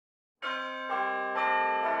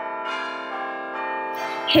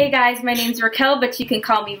Hey guys, my name's Raquel, but you can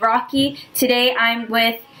call me Rocky. Today I'm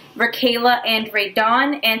with Raquayla and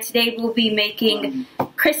Raedon, and today we'll be making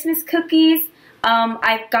Christmas cookies.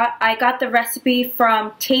 I got the recipe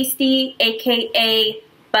from Tasty, aka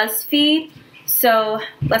Buzzfeed. So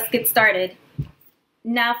let's get started.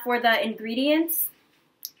 Now for the ingredients,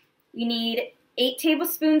 you need 8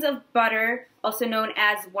 tablespoons of butter, also known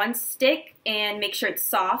as 1 stick, and make sure it's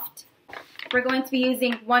soft. We're going to be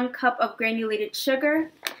using 1 cup of granulated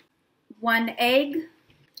sugar, 1 egg,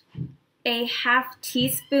 a ½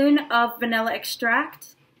 teaspoon of vanilla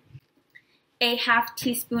extract, a ½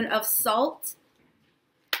 teaspoon of salt,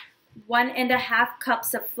 1½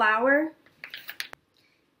 cups of flour,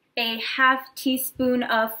 a ½ teaspoon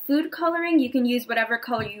of food coloring. You can use whatever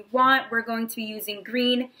color you want. We're going to be using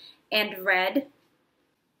green and red.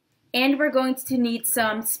 And we're going to need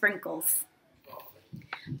some sprinkles.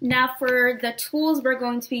 Now for the tools, we're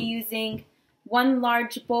going to be using 1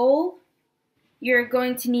 large bowl. You're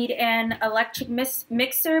going to need an electric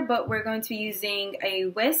mixer, but we're going to be using a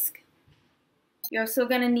whisk. You're also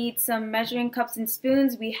going to need some measuring cups and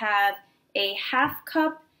spoons. We have a ½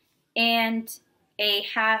 cup and a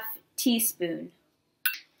 ½ teaspoon.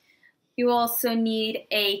 You also need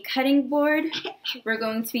a cutting board. We're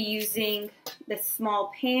going to be using this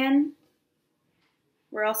small pan.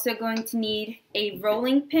 We're also going to need a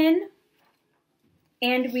rolling pin,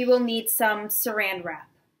 and we will need some saran wrap.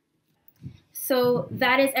 So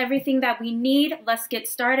that is everything that we need. Let's get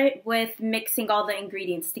started with mixing all the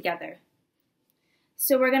ingredients together.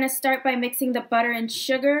 So we're going to start by mixing the butter and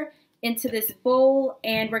sugar into this bowl,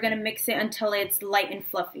 and we're going to mix it until it's light and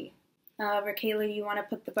fluffy. Raquayla, you want to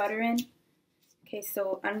put the butter in? Okay,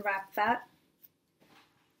 so unwrap that.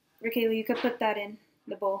 Raquayla, you could put that in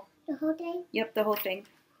the bowl. The whole thing? Yep, the whole thing.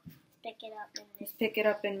 Pick it up. Just pick it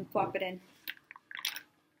up and plop it in.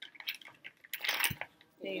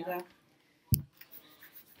 There you go.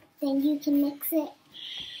 Then you can mix it.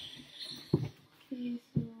 Here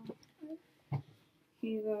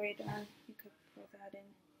you go, Raedon. You could pour that in.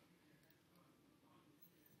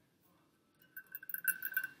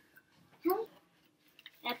 Huh?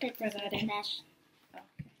 I put Pour that in. Fish.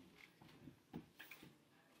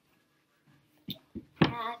 Okay.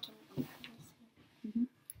 I can.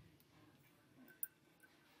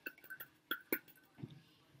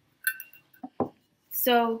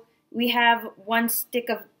 So we have 1 stick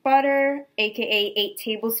of butter, aka 8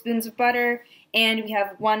 tablespoons of butter, and we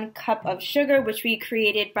have 1 cup of sugar, which we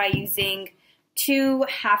created by using 2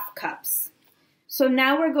 ½ cups. So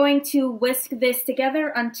now we're going to whisk this together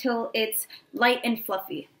until it's light and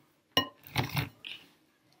fluffy.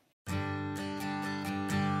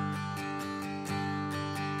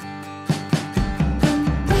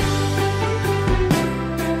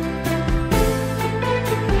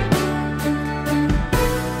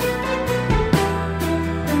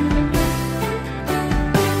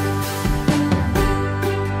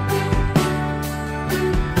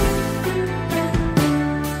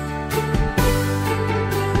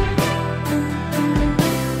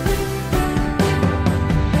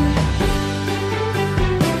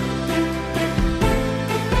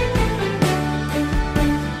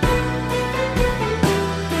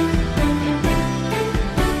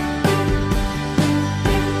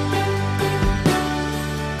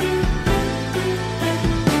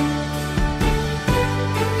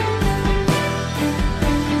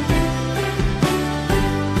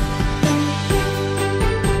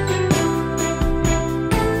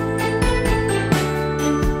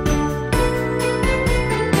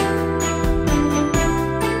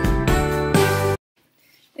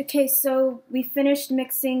 Okay, so we finished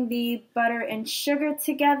mixing the butter and sugar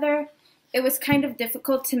together. It was kind of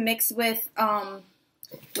difficult to mix with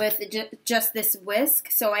just this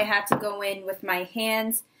whisk, so I had to go in with my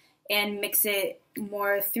hands and mix it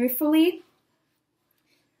more thoroughly.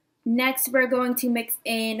 Next, we're going to mix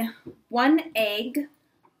in 1 egg,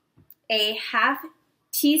 a ½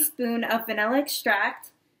 teaspoon of vanilla extract,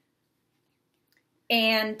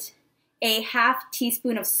 and a ½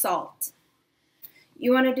 teaspoon of salt.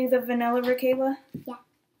 You want to do the vanilla, Raquayla? Yeah.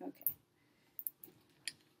 Okay.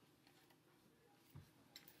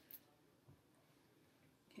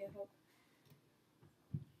 Okay, hold.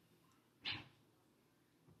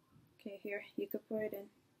 Okay, here, you could pour it in.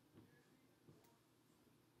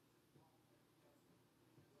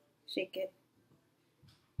 Shake it.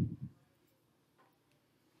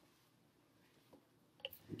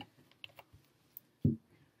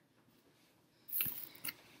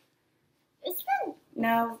 It's fun.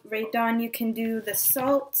 Now, Raedon, you can do the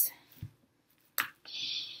salt.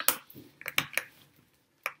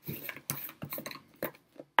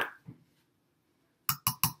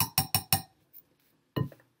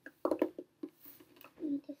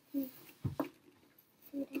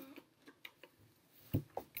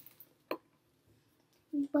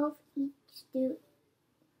 each do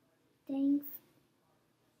things.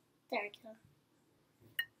 There we go.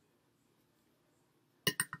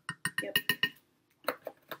 Yep.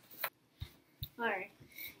 Alright.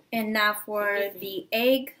 And now for the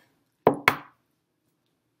egg.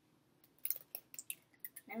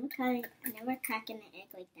 Never cracking an egg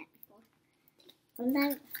like that before.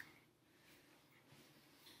 Sometimes.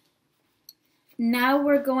 Now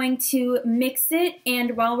we're going to mix it,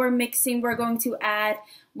 and while we're mixing, we're going to add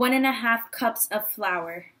 1.5 cups of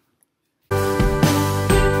flour.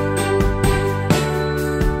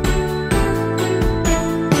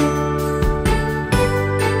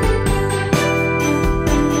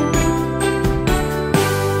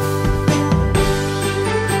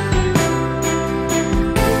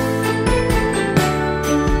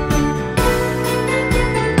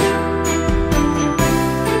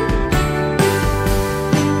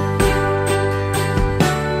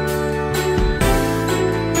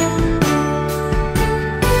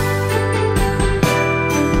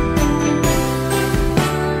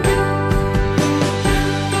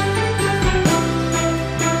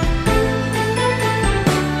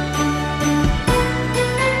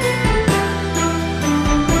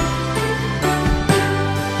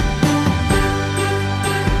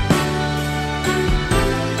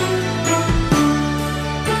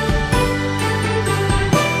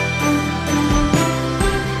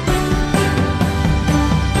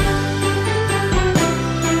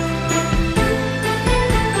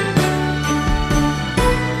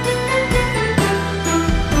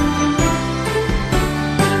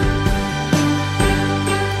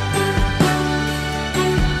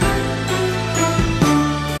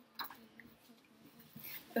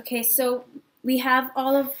 Okay, so we have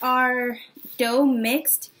all of our dough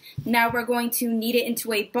mixed. Now we're going to knead it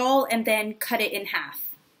into a ball and then cut it in half.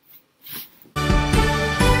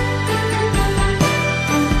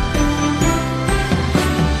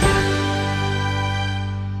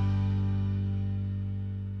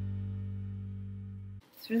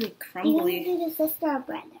 It's really crumbly. You do the sister or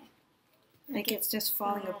brother? Like it's just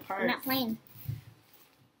falling apart. I'm not playing.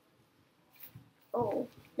 Oh,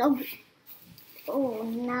 no. Oh,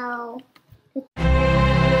 no.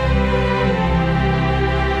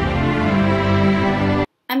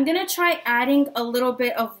 I'm gonna try adding a little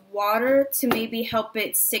bit of water to maybe help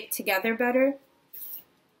it stick together better.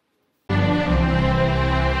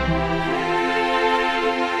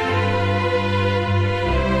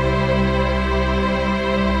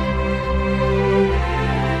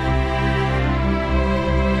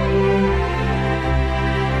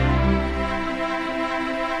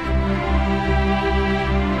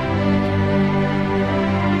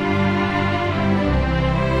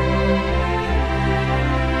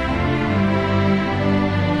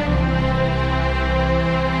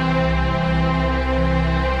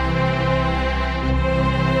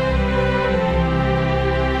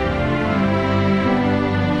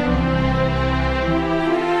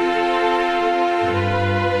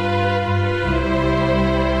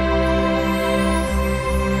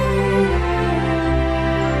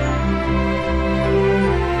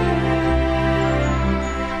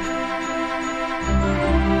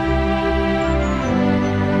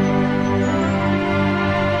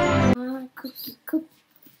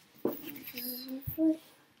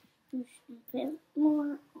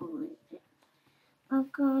 More on it. I'm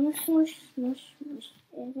gonna smush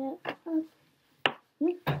it up.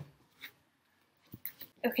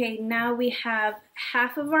 Okay, now we have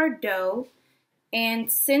half of our dough,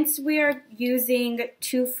 and since we are using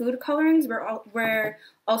 2 food colorings, we're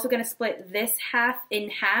also going to split this half in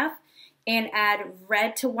half and add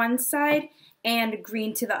red to one side and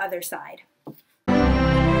green to the other side.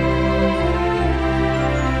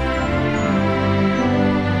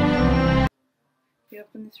 You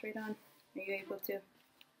open this right on? Are you able to?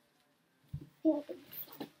 Yeah.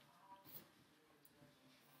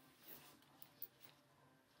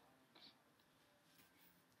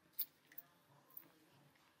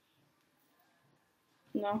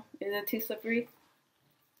 No? Is it too slippery?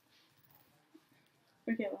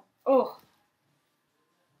 Raquayla. Oh!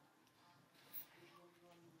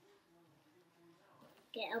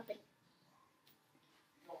 Get open.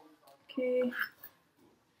 Okay.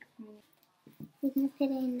 We're gonna put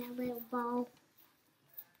it in that little bowl.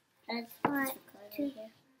 That's what.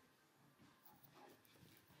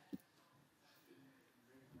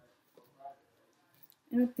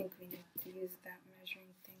 I don't think we need to use that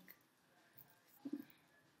measuring thing.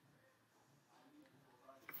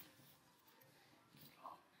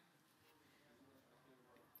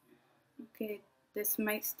 Okay, this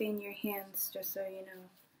might stain your hands, just so you know.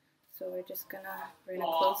 So we're gonna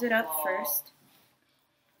close it up first.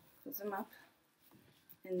 close them up.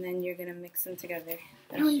 And then you're gonna mix them together.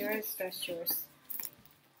 That's yours, that's yours.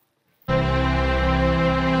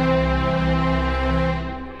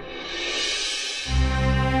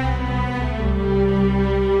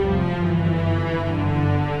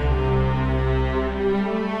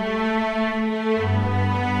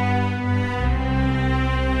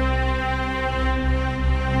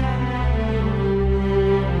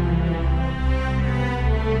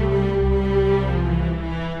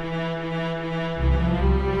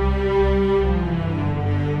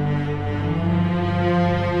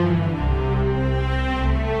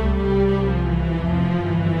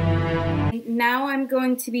 Now I'm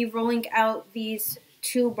going to be rolling out these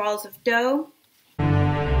 2 balls of dough.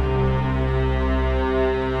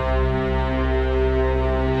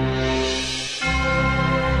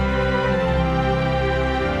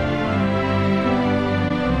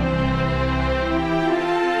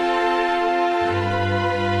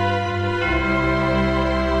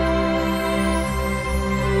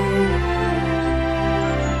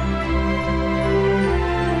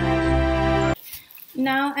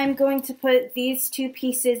 Now I'm going to put these 2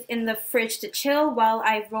 pieces in the fridge to chill while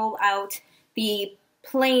I roll out the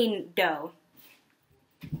plain dough.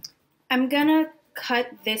 I'm gonna cut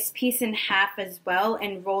this piece in half as well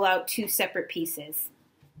and roll out 2 separate pieces.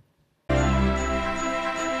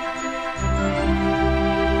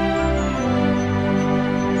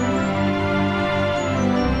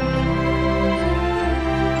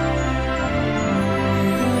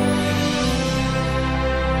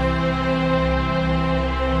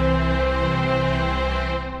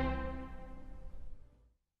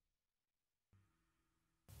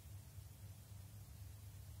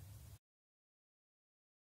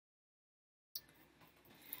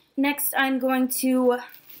 Next, I'm going to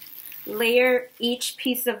layer each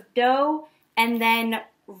piece of dough and then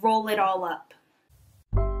roll it all up.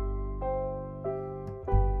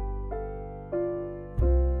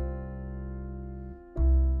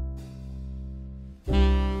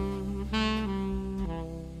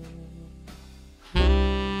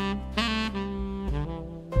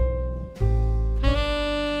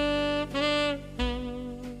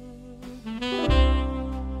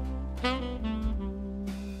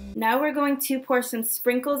 Now we're going to pour some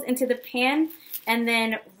sprinkles into the pan and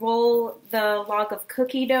then roll the log of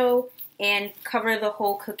cookie dough and cover the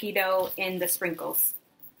whole cookie dough in the sprinkles.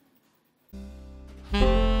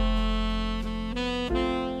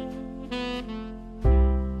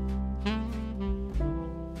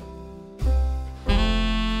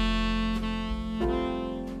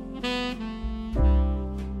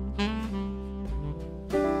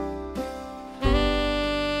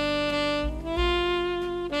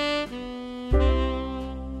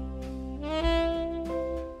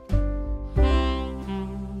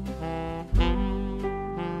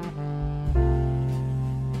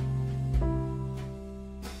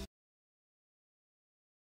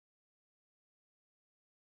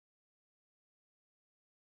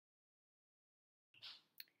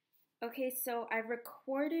 Okay, so I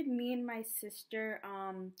recorded me and my sister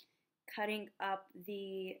cutting up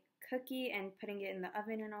the cookie and putting it in the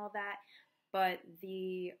oven and all that, but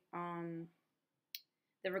the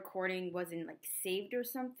recording wasn't like saved or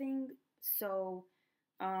something. So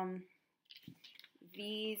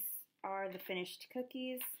these are the finished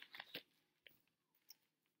cookies.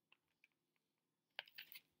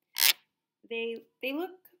 They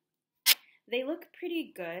look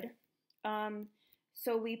pretty good.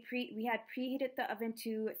 So we had preheated the oven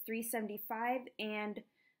to 375, and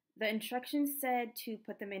the instructions said to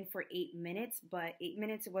put them in for 8 minutes, but 8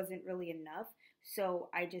 minutes wasn't really enough. So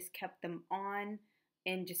I just kept them on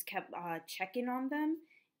and just kept checking on them,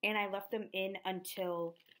 and I left them in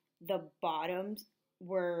until the bottoms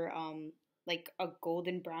were like a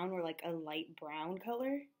golden brown or like a light brown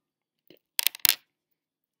color.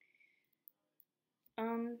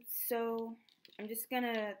 So I'm just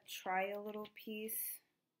gonna try a little piece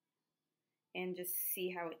and just see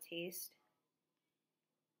how it tastes.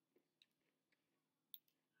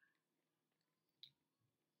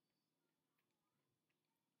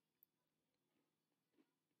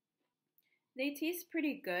 They taste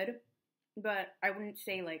pretty good, but I wouldn't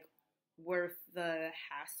say like worth the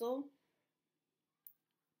hassle.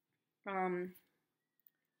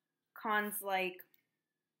 Cons like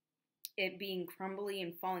it being crumbly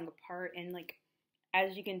and falling apart, and like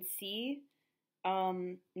as you can see,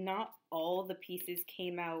 not all the pieces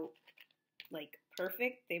came out like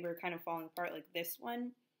perfect. They were kind of falling apart. Like this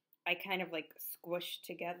one, I kind of like squished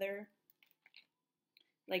together.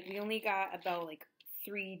 Like we only got about like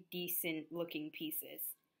 3 decent looking pieces.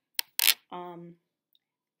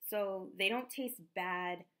 So they don't taste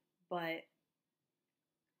bad, but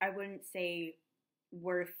I wouldn't say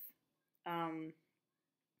worth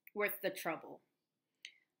the trouble.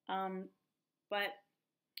 But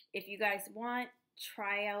if you guys want,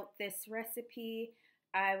 try out this recipe.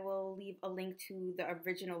 I will leave a link to the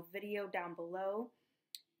original video down below.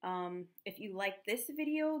 If you like this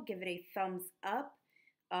video, give it a thumbs up,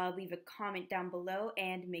 leave a comment down below,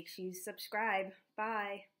 and make sure you subscribe.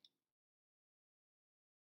 Bye!